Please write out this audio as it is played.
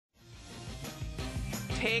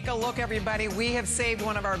Take a look, everybody. We have saved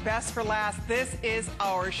one of our best for last. This is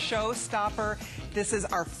our showstopper. This is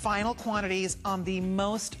our final quantities on the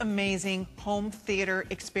most amazing home theater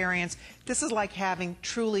experience. This is like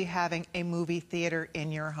truly having a movie theater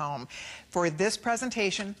in your home. For this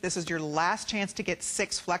presentation, this is your last chance to get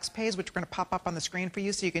 6 flex pays, which we're going to pop up on the screen for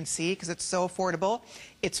you so you can see because it's so affordable.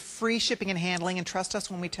 It's free shipping and handling, and trust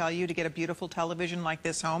us when we tell you to get a beautiful television like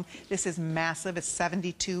this home. This is massive. It's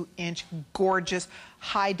 72-inch, gorgeous,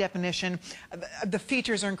 high definition. The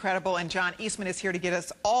features are incredible, and John Eastman is here to get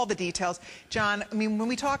us all the details. John, I mean, when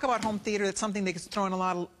we talk about home theater, it's something that gets thrown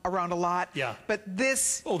around a lot. Yeah. But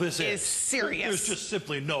this is serious. There's just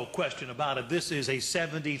simply no question about it. This is a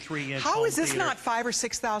 73-inch How is this not $5,000 or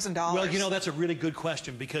 $6,000? Well, you know, that's a really good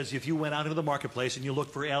question, because if you went out into the marketplace and you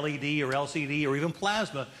look for LED or LCD or even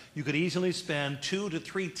plasma, you could easily spend 2 to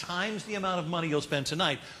 3 times the amount of money you'll spend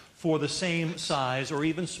tonight for the same size or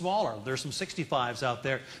even smaller. There's some 65s out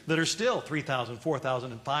there that are still $3,000, $4,000,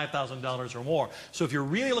 and $5,000 or more. So if you're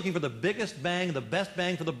really looking for the biggest bang, the best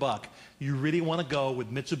bang for the buck, you really want to go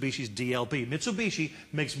with Mitsubishi's DLP. Mitsubishi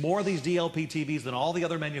makes more of these DLP TVs than all the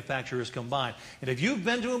other manufacturers combined. And if you've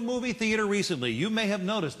been to a movie theater recently, you may have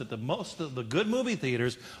noticed that most of the good movie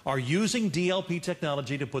theaters are using DLP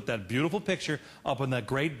technology to put that beautiful picture up on that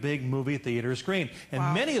great big movie theater screen.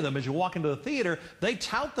 And many of them, as you walk into the theater, they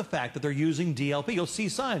tout the fact that they're using DLP. You'll see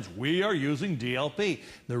signs, "We are using DLP."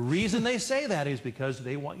 The reason they say that is because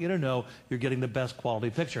they want you to know you're getting the best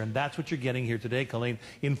quality picture. And that's what you're getting here today, Colleen,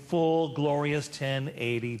 in full glorious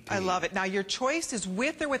 1080p. I love it. Now, your choice is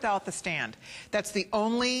with or without the stand. That's the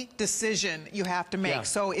only decision you have to make.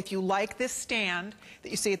 So if you like this stand that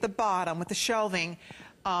you see at the bottom with the shelving,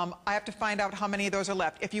 I have to find out how many of those are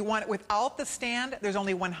left. If you want it without the stand, there's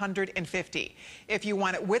only 150. If you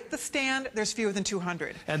want it with the stand, there's fewer than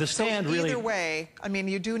 200. And the stand so really... either way, I mean,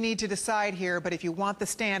 you do need to decide here, but if you want the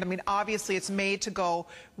stand, I mean, obviously it's made to go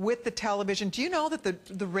with the television. Do you know that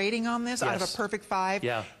the rating on this out of a perfect 5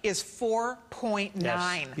 is 4.9?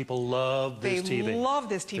 Yes. People love this TV. They love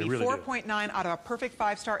this TV. Really 4.9 out of a perfect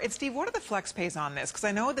 5-star. And Steve, what are the flex pays on this? Because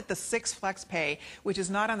I know that the 6 flex pay, which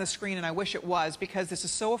is not on the screen, and I wish it was, because this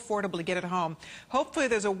is so affordable to get at home. Hopefully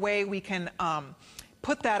there's a way we can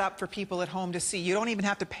put that up for people at home to see. You don't even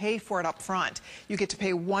have to pay for it up front. You get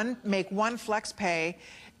to make one flex pay,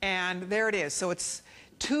 and there it is. So it's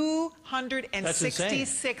 $266.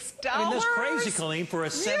 I mean, that's crazy, Colleen, for a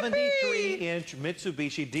 73-inch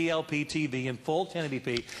Mitsubishi DLP TV in full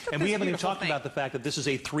 1080p. And we haven't even talked about the fact that this is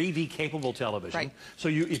a 3D-capable television. Right. So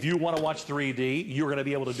if you want to watch 3D, you're going to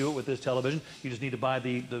be able to do it with this television. You just need to buy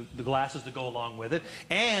the glasses to go along with it.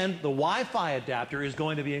 And the Wi-Fi adapter is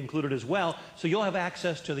going to be included as well. So you'll have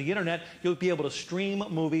access to the internet. You'll be able to stream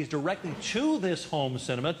movies directly to this home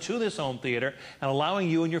cinema, to this home theater, and allowing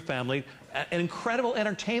you and your family an incredible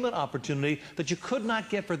entertainment opportunity that you could not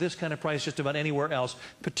get for this kind of price just about anywhere else,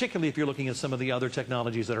 particularly if you're looking at some of the other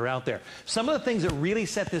technologies that are out there. Some of the things that really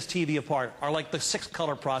set this TV apart are like the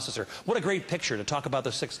 6-color processor. What a great picture to talk about the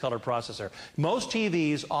 6-color processor. Most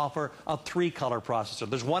TVs offer a 3-color processor.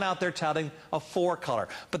 There's one out there touting a 4-color.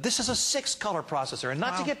 But this is a 6-color processor. And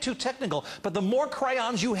not to get too technical, but the more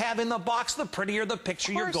crayons you have in the box, the prettier the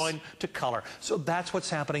picture you're going to color. So that's what's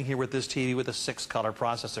happening here with this TV with a 6-color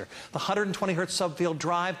processor. The 120 hertz subfield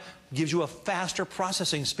drive gives you a faster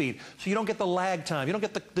processing speed, so you don't get the lag time. You don't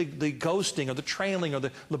get the ghosting or the trailing or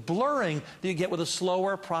the blurring that you get with a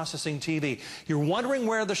slower processing TV. You're wondering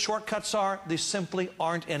where the shortcuts are? There simply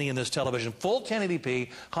aren't any in this television. Full 1080p,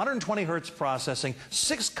 120 hertz processing,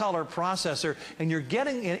 6-color processor, and you're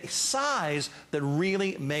getting a size that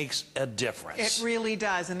really makes a difference. It really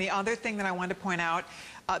does. And the other thing that I wanted to point out,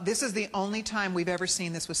 this is the only time we've ever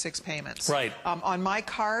seen this with 6 payments. Right. On my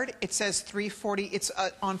card, it says $340. It's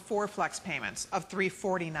on 4 flex payments of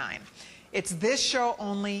 $349. It's this show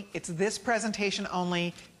only. It's this presentation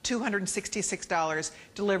only. $266.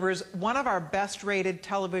 Delivers one of our best rated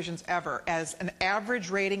televisions ever as an average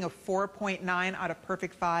rating of 4.9 out of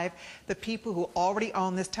perfect 5. The people who already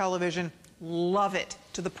own this television love it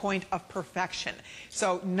to the point of perfection.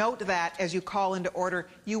 So note that as you call in to order,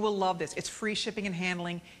 you will love this. It's free shipping and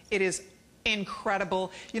handling. It is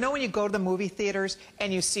incredible. You know when you go to the movie theaters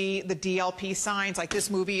and you see the DLP signs, like this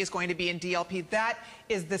movie is going to be in DLP, that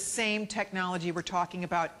is the same technology we're talking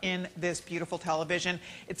about in this beautiful television.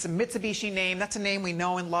 It's a Mitsubishi name. That's a name we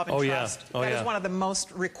know and love and trust. That is one of the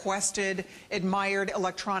most requested, admired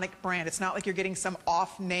electronic brand. It's not like you're getting some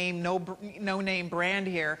off-name, no-name brand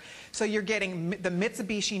here. So you're getting the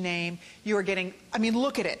Mitsubishi name. You are getting, I mean,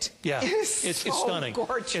 look at it. Yeah, it's stunning.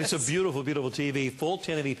 Gorgeous. It's a beautiful, beautiful TV. Full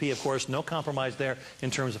 1080p, of course. No compromise there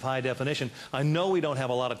in terms of high definition. I know we don't have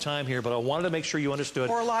a lot of time here, but I wanted to make sure you understood.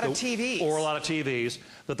 Or a lot of TVs. Or a lot of TVs.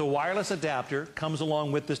 That the wireless adapter comes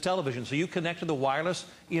along with this television. So you connect to the wireless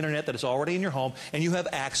internet that is already in your home, and you have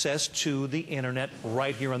access to the internet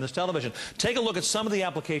right here on this television. Take a look at some of the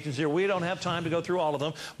applications here. We don't have time to go through all of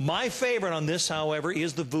them. My favorite on this, however,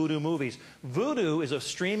 is the Vudu Movies. Vudu is a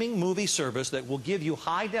streaming movie service that will give you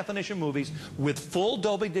high-definition movies with full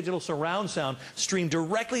Dolby Digital surround sound streamed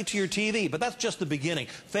directly to your TV. But that's just the beginning.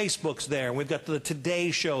 Facebook's there, and we've got the Today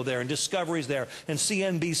Show there, and Discovery's there, and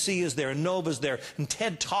CNBC is there, and Nova's there, and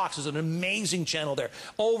TED Talks is an amazing channel there.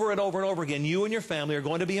 Over and over and over again, you and your family are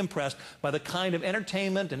going to be impressed by the kind of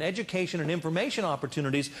entertainment and education and information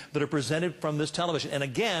opportunities that are presented from this television. And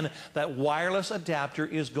again, that wireless adapter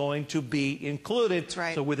is going to be included. That's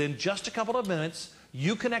right. So within just a couple of minutes,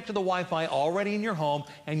 you connect to the Wi-Fi already in your home,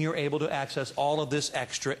 and you're able to access all of this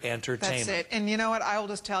extra entertainment. That's it. And you know what? I will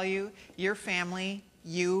just tell you, your family,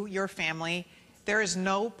 your family, there is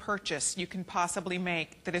no purchase you can possibly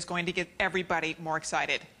make that is going to get everybody more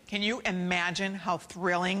excited. Can you imagine how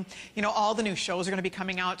thrilling? You know, all the new shows are going to be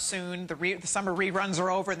coming out soon. The summer reruns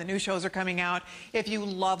are over and the new shows are coming out. If you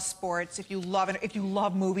love sports, if you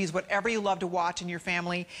love movies, whatever you love to watch in your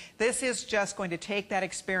family, this is just going to take that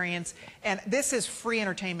experience, and this is free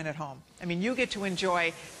entertainment at home. I mean, you get to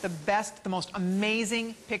enjoy the best, the most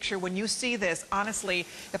amazing picture. When you see this, honestly,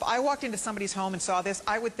 if I walked into somebody's home and saw this,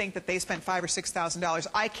 I would think that they spent $5,000 or $6,000.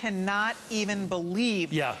 I cannot even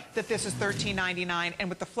believe that this is $13.99. And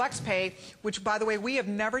with the FlexPay, which, by the way, we have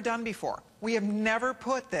never done before. We have never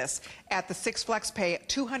put this at the 6 FlexPay,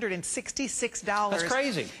 $266. That's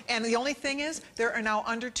crazy. And the only thing is, there are now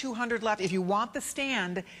under 200 left. If you want the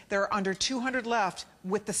stand, there are under 200 left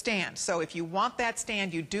with the stand. So if you want that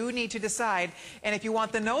stand, you do need to decide. And if you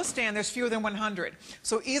want the no stand, there's fewer than 100.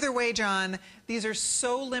 So either way, John, these are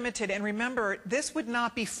so limited. And remember, this would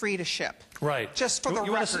not be free to ship. Right. Just for the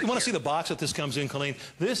record. You want to see the box that this comes in, Colleen?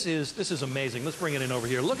 This is amazing. Let's bring it in over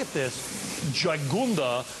here. Look at this.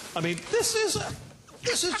 Gigunda. I mean, this is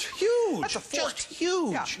huge. That's a fort. Just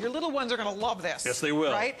huge. Yeah, your little ones are going to love this. Yes, they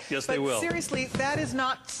will. Right? Yes, they will. But seriously, that is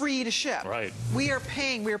not free to ship. Right. We are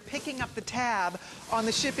picking up the tab on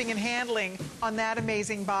the shipping and handling on that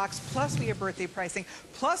amazing box. Plus, we have birthday pricing.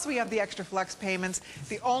 Plus, we have the extra flex payments.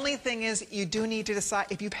 The only thing is, you do need to decide,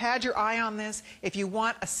 if you've had your eye on this, if you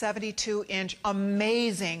want a 72-inch,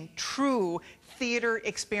 amazing, true theater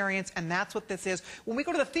experience, and that's what this is. When we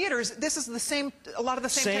go to the theaters, this is the same, a lot of the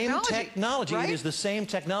same technology. Right? It is the same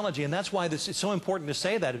technology, and that's why this is so important to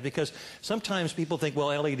say that, because sometimes people think, well,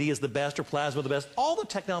 LED is the best or plasma the best. All the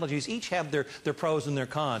technologies each have their pros and their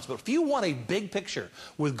cons, but if you want a big picture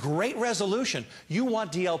with great resolution, you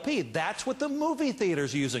want DLP. That's what the movie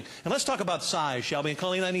theater's using. And let's talk about size, shall we? And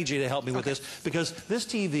Colleen, I need you to help me with this, because this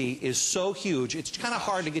TV is so huge, it's kind of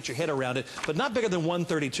hard to get your head around it, but not bigger than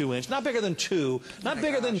 132-inch, not bigger than 2, not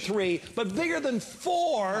bigger than 3, but bigger than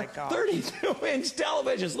 4 32-inch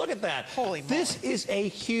televisions. Look at that. Holy moly. This is a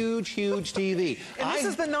huge, huge TV. And this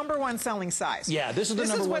is the #1 selling size. Yeah, this is the #1.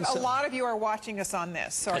 This is what a lot of you are watching us on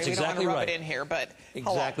this. Sorry, That's we exactly don't want to rub it in here, but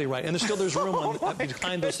exactly right. And there's room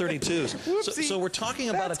behind those 32s. So we're talking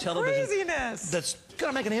about a television that's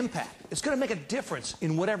going to make an impact. It's going to make a difference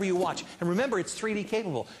in whatever you watch. And remember, it's 3D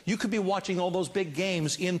capable. You could be watching all those big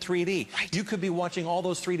games in 3D. Right. You could be watching all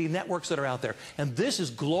those 3D networks that are out there. And this is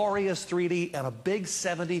glorious 3D on a big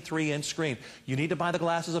 73-inch screen. You need to buy the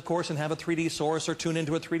glasses, of course, and have a 3D source or tune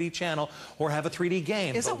into a 3D channel or have a 3D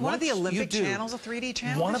game. Isn't one of the Olympic channels a 3D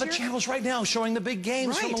channel? One of the channels right now showing the big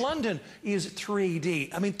games from London is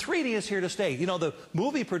 3D. I mean, 3D is here to stay. You know, the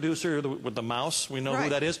movie producer with the mouse, we know who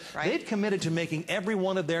that is. They've committed to making every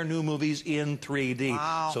one of their new movies in 3D.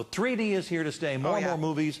 Wow. So 3D is here to stay. More and more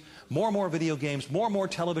movies, more and more video games, more and more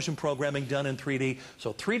television programming done in 3D.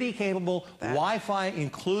 So 3D capable, Wi-Fi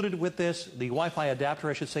included with this, the Wi-Fi adapter,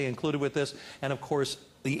 I should say, included with this, and of course,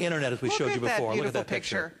 the internet as we showed you before. Look at that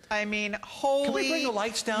picture. I mean, holy Can we bring the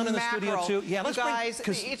lights down in the studio too? Yeah, let's guys,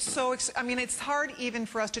 it's so, I mean, it's hard even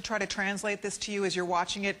for us to try to translate this to you as you're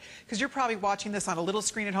watching it, because you're probably watching this on a little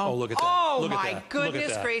screen at home. Oh, look at that. Oh, look my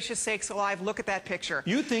goodness gracious sakes alive, look at that picture.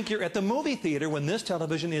 You think you're at the movie theater when this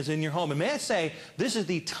television is in your home. And may I say, this is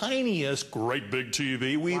the tiniest great big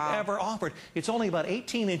TV we've ever offered. It's only about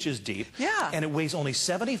 18 inches deep. Yeah. And it weighs only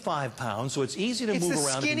 75 pounds, so it's easy to move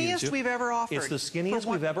around. It's the skinniest we've ever offered. It's the skinniest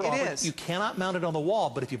we've ever offered. It is. You cannot mount it on the wall,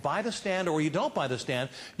 but if you buy the stand or you don't buy the stand,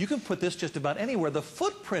 you can put this just about anywhere. The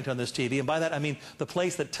footprint on this TV, and by that I mean the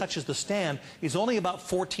place that touches the stand, is only about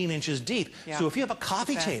 14 inches deep. Yeah. So if you have a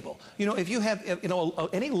coffee table, you know, if you have, you know,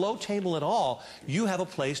 any low table at all, you have a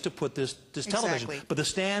place to put this television. But the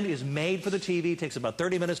stand is made for the TV. It takes about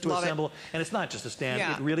 30 minutes to assemble, and it's not just a stand.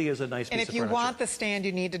 It really is a nice piece of furniture. And if you want the stand,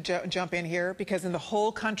 you need to jump in here, because in the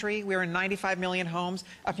whole country, we're in 95 million homes.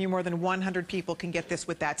 A few more than 100 people can get this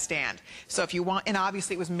with that stand. So if you want, and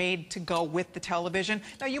obviously it was made to go with the television.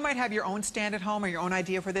 Now you might have your own stand at home or your own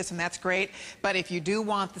idea for this, and that's great. But if you do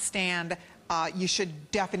want the stand, you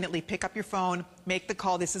should definitely pick up your phone, make the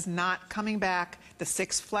call. This is not coming back. The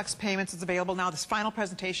 6 flex payments is available now. This final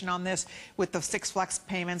presentation on this with the 6 flex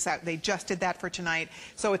payments, they just did that for tonight.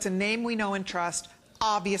 So it's a name we know and trust.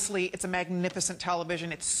 Obviously, it's a magnificent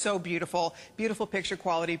television. It's so beautiful. Beautiful picture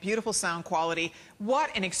quality, beautiful sound quality. What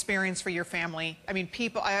an experience for your family. I mean,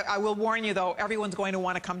 people, I will warn you, though, everyone's going to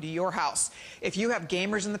want to come to your house. If you have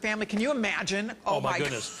gamers in the family, can you imagine? Oh, my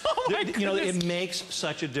goodness. Oh, my goodness. You know, it makes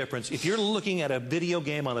such a difference. If you're looking at a video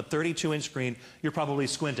game on a 32-inch screen, you're probably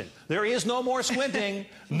squinting. There is no more squinting.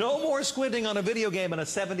 No more squinting on a video game on a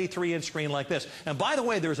 73-inch screen like this. And by the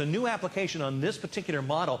way, there's a new application on this particular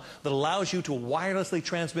model that allows you to wirelessly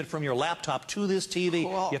transmit from your laptop to this TV.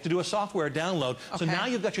 Cool. You have to do a software download. So now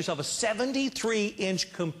you've got yourself a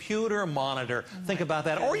 73-inch computer monitor. Think about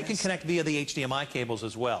that. Or you can connect via the HDMI cables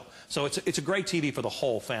as well. So it's a great TV for the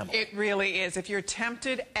whole family. It really is. If you're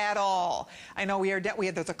tempted at all, I know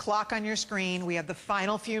there's a clock on your screen. We have the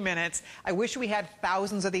final few minutes. I wish we had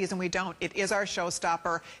thousands of these, and we don't. It is our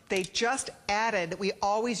showstopper. They just added, we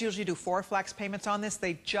always usually do 4 flex payments on this.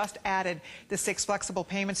 They just added the 6 flexible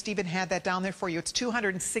payments. Stephen had that down there for you. It's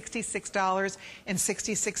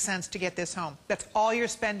 $266.66 to get this home. That's all you're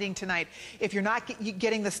spending tonight. If you're not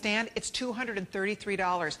getting the stand, it's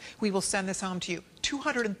 $233. We will send this home to you.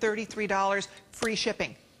 $233, free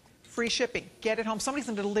shipping. Free shipping. Get it home. Somebody's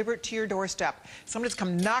going to deliver it to your doorstep. Somebody's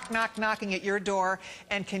come knocking at your door.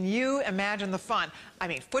 And can you imagine the fun? I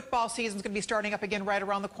mean, football season's going to be starting up again right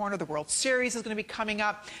around the corner. The World Series is going to be coming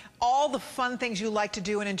up. All the fun things you like to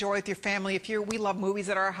do and enjoy with your family. We love movies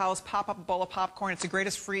at our house. Pop up a bowl of popcorn. It's the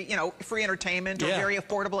greatest free entertainment or very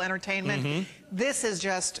affordable entertainment. This is,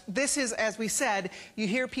 as we said, you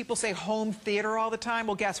hear people say home theater all the time.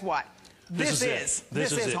 Well, guess what? This is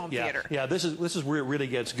home theater. Yeah, this is where it really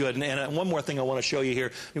gets good. And one more thing I want to show you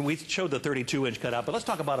here. We showed the 32-inch cutout, but let's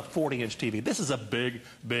talk about a 40-inch TV. This is a big,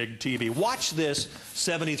 big TV. Watch this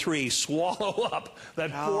 73 swallow up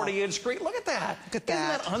that 40-inch screen. Look at that. Look at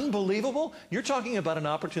that. Isn't that unbelievable? You're talking about an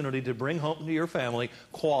opportunity to bring home to your family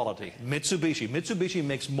quality. Mitsubishi. Mitsubishi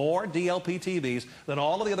makes more DLP TVs than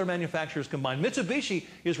all of the other manufacturers combined. Mitsubishi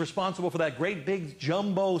is responsible for that great big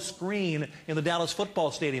jumbo screen in the Dallas football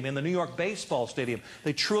stadium, in the New York baseball stadium.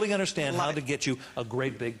 They truly understand how to get you a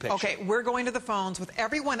great big picture. Okay, we're going to the phones. With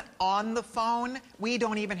everyone on the phone, we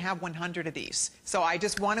don't even have 100 of these. So I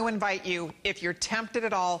just want to invite you, if you're tempted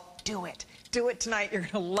at all, do it. Do it tonight. You're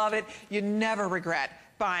going to love it. You never regret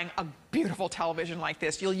buying a beautiful television like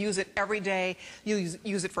this. You'll use it every day. You'll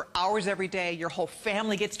use it for hours every day. Your whole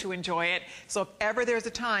family gets to enjoy it. So if ever there's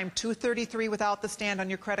a time, $233 without the stand on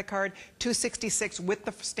your credit card, $266 with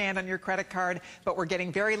the stand on your credit card, but we're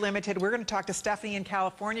getting very limited. We're going to talk to Stephanie in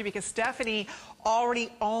California, because Stephanie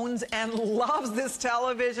already owns and loves this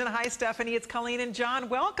television. Hi, Stephanie. It's Colleen and John.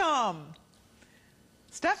 Welcome.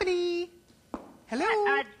 Stephanie. Hello.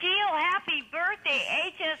 Jill, happy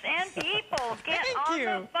birthday, HSN people. Get on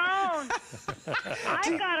the phone.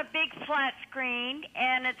 I've got a big flat screen,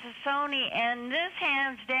 and it's a Sony, and this,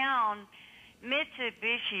 hands down,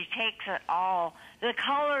 Mitsubishi takes it all. The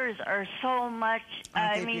colors are so much,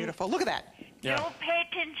 I mean, beautiful. Look at that. Don't pay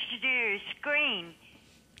attention to your screen.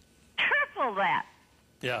 Triple that.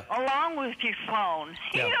 Yeah. Along with your phone.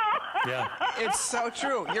 Yeah. You know? Yeah. It's so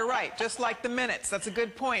true. You're right. Just like the minutes. That's a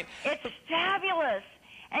good point. It's fabulous.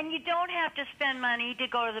 And you don't have to spend money to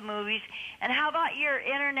go to the movies. And how about your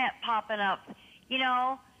internet popping up? You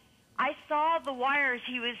know, I saw the wires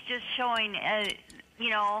he was just showing,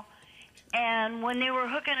 you know, and when they were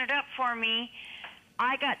hooking it up for me,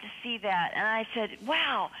 I got to see that. And I said,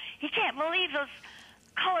 wow, you can't believe those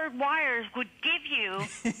colored wires would give you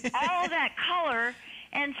all that color,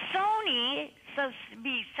 and Sony supposed to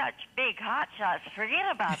be such big hotshots. Forget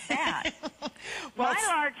about that. Well, my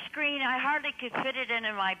large screen, I hardly could fit it in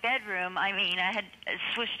my bedroom. I mean, I had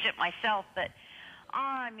switched it myself, but, oh,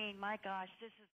 I mean, my gosh, this is...